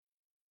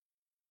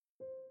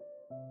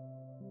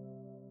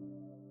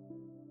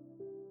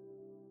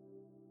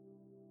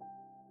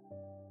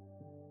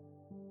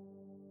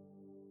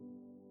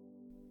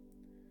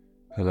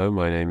Hello,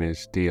 my name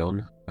is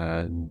Dion,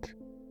 and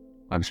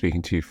I'm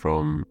speaking to you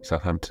from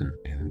Southampton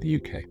in the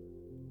UK.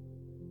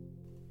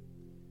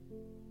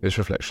 This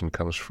reflection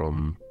comes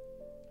from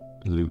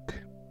Luke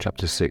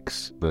chapter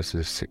 6,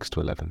 verses 6 to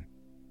 11.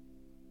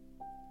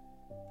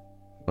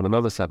 On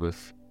another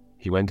Sabbath,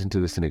 he went into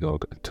the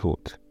synagogue and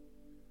taught,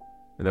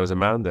 and there was a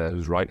man there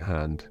whose right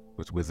hand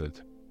was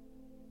withered.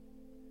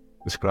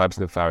 The scribes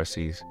and the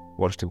Pharisees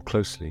watched him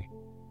closely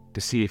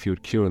to see if he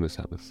would cure on the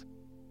Sabbath,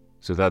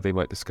 so that they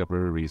might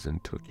discover a reason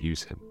to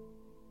accuse him.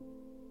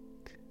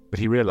 But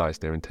he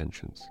realized their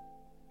intentions,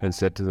 and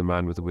said to the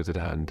man with the withered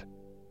hand,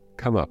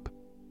 "Come up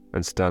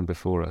and stand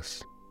before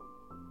us."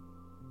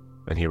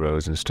 And he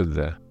rose and stood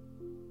there.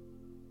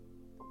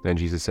 Then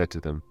Jesus said to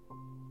them,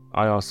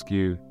 "I ask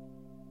you,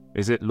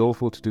 is it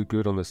lawful to do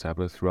good on the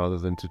Sabbath rather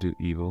than to do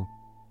evil,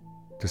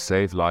 to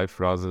save life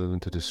rather than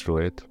to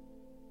destroy it?"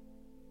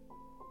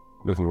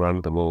 Looking round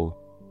at them all,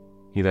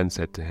 he then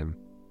said to him,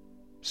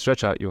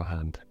 "Stretch out your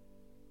hand."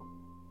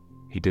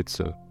 He did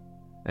so,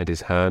 and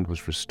his hand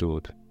was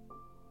restored.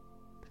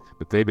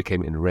 But they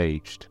became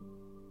enraged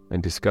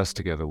and discussed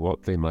together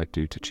what they might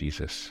do to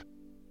Jesus.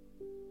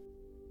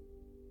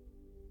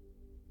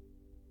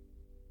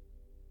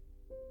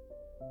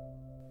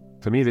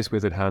 For me, this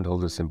withered hand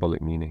holds a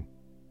symbolic meaning.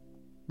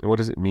 And what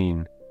does it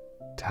mean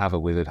to have a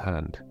withered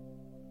hand?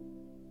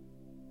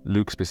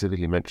 Luke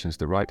specifically mentions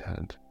the right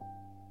hand,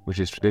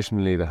 which is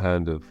traditionally the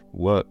hand of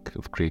work,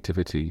 of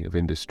creativity, of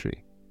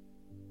industry.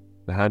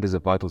 The hand is a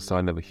vital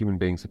sign of a human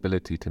being's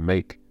ability to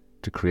make,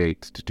 to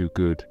create, to do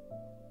good.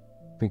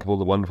 Think of all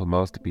the wonderful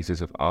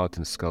masterpieces of art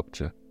and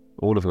sculpture,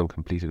 all of them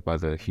completed by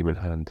the human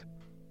hand.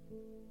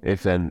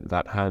 If then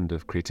that hand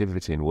of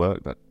creativity and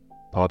work, that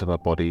part of our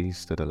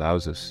bodies that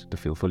allows us to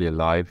feel fully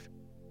alive,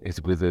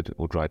 is withered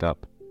or dried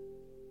up,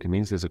 it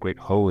means there's a great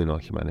hole in our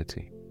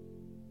humanity.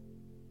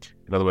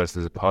 In other words,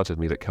 there's a part of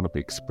me that cannot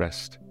be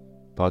expressed,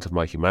 part of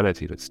my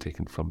humanity that's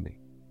taken from me.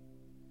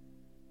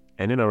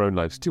 And in our own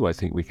lives too, I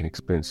think we can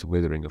experience the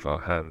withering of our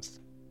hands.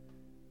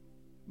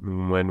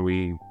 When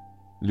we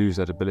lose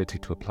that ability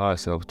to apply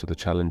ourselves to the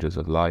challenges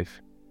of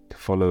life, to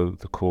follow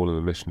the call and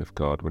the mission of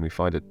God, when we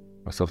find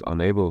ourselves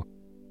unable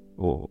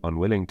or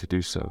unwilling to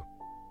do so,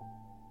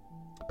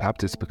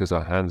 perhaps it's because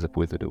our hands have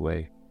withered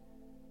away.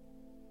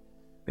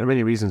 There are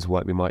many reasons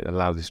why we might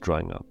allow this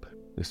drying up,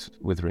 this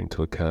withering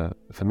to occur.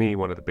 For me,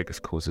 one of the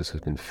biggest causes has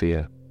been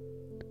fear.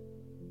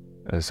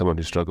 As someone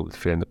who struggled with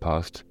fear in the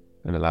past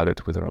and allowed it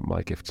to wither up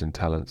my gifts and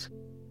talents.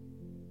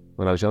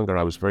 When I was younger,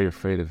 I was very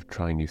afraid of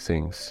trying new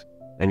things,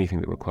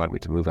 anything that required me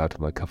to move out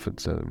of my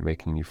comfort zone,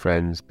 making new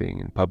friends, being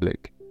in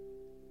public.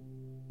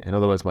 In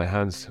other words, my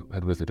hands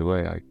had withered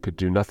away. I could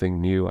do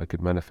nothing new. I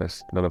could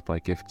manifest none of my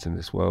gifts in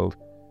this world.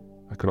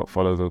 I could not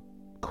follow the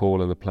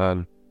call and the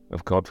plan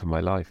of God for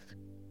my life.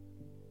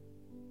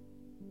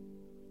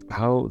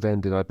 How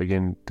then did I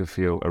begin to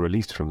feel a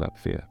release from that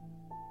fear?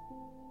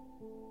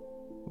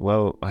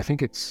 Well, I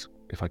think it's,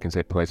 if I can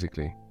say it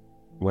poetically,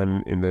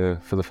 when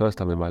for the first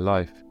time in my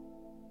life,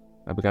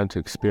 I began to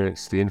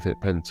experience the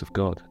infinite presence of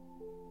God,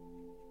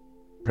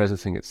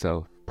 presencing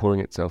itself,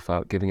 pouring itself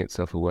out, giving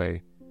itself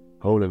away,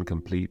 whole and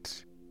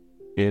complete,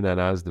 in and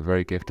as the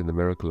very gift and the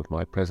miracle of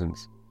my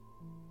presence,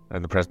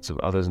 and the presence of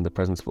others and the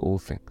presence of all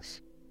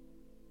things.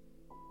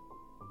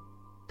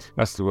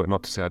 That's the word,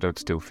 not to say I don't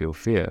still feel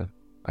fear.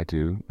 I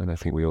do, and I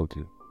think we all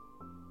do.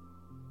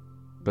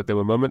 But there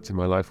were moments in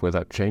my life where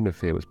that chain of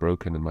fear was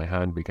broken and my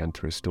hand began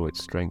to restore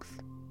its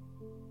strength.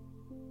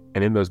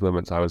 And in those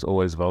moments I was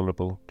always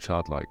vulnerable,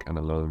 childlike, and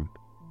alone.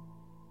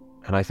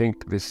 And I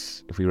think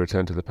this, if we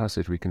return to the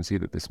passage, we can see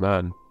that this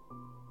man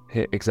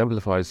here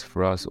exemplifies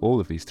for us all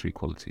of these three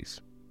qualities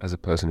as a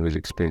person who is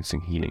experiencing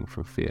healing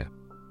from fear.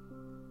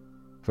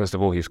 First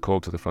of all, he's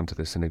called to the front of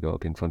the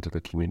synagogue, in front of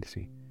the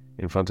community,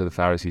 in front of the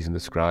Pharisees and the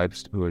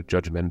scribes who are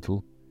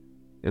judgmental.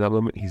 In that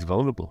moment, he's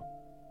vulnerable.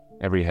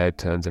 Every head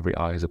turns, every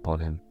eye is upon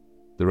him.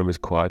 The room is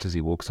quiet as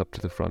he walks up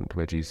to the front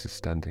where Jesus is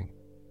standing.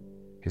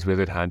 His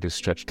withered hand is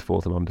stretched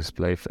forth and on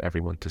display for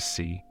everyone to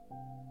see.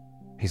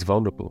 He's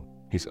vulnerable.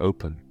 He's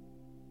open.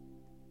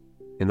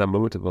 In that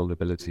moment of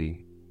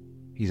vulnerability,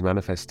 he's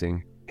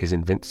manifesting his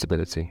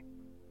invincibility.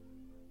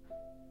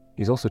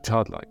 He's also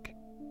childlike.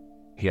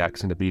 He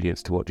acts in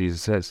obedience to what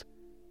Jesus says,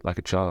 like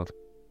a child.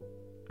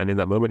 And in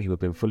that moment, he will have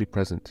been fully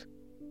present,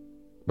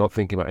 not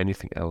thinking about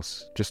anything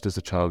else, just as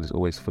a child is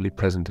always fully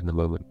present in the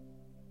moment.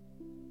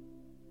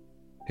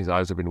 His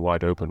eyes have been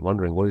wide open,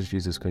 wondering, what is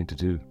Jesus going to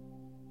do?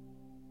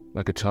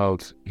 Like a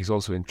child, he's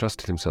also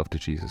entrusted himself to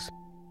Jesus.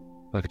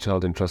 Like a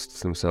child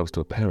entrusts themselves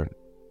to a parent.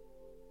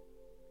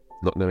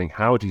 Not knowing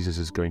how Jesus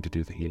is going to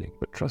do the healing,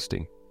 but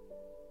trusting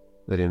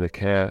that in the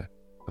care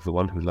of the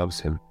one who loves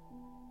him,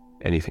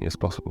 anything is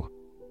possible.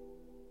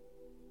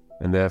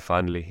 And there,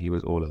 finally, he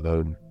was all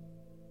alone.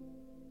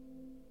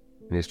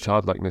 In his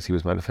childlikeness, he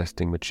was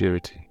manifesting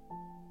maturity.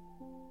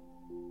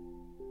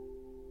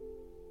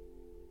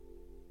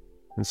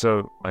 And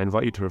so, I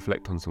invite you to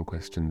reflect on some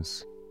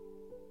questions.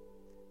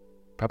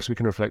 Perhaps we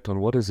can reflect on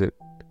what is it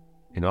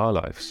in our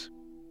lives?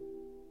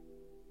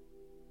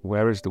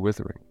 Where is the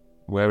withering?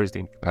 Where is the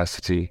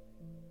incapacity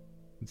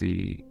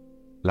the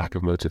lack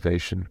of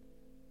motivation,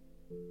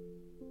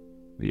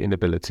 the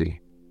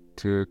inability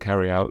to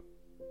carry out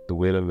the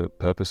will and the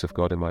purpose of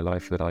God in my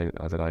life that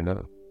I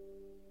know?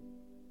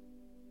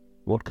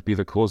 What could be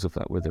the cause of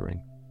that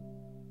withering?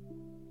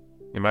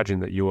 Imagine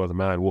that you are the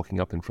man walking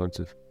up in front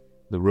of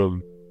the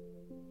room.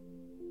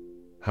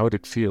 How would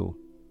it feel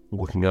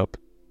walking up?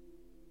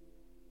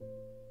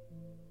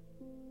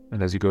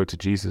 And as you go to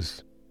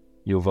Jesus,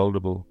 you're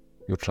vulnerable,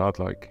 you're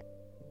childlike,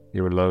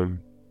 you're alone,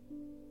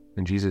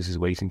 and Jesus is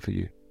waiting for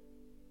you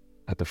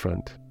at the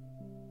front.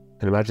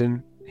 And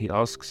imagine he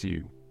asks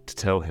you to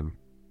tell him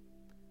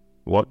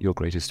what your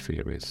greatest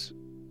fear is.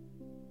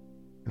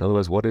 In other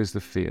words, what is the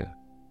fear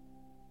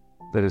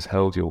that has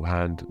held your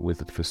hand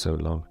withered for so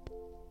long?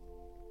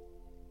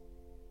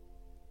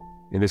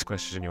 In this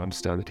question, you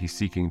understand that he's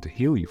seeking to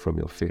heal you from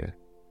your fear.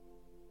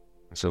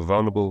 And so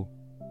vulnerable,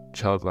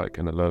 childlike,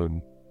 and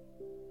alone,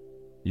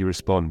 you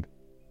respond.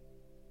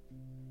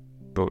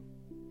 But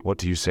what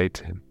do you say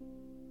to him?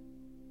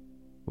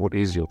 What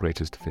is your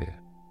greatest fear?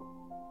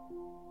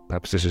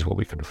 Perhaps this is what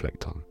we can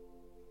reflect on.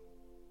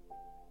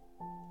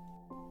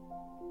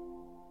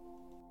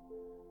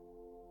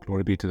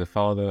 Glory be to the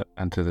Father,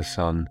 and to the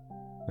Son,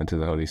 and to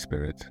the Holy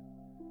Spirit,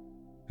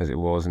 as it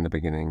was in the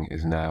beginning,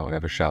 is now, and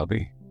ever shall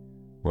be,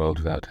 world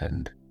without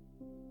end.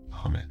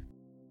 Amen.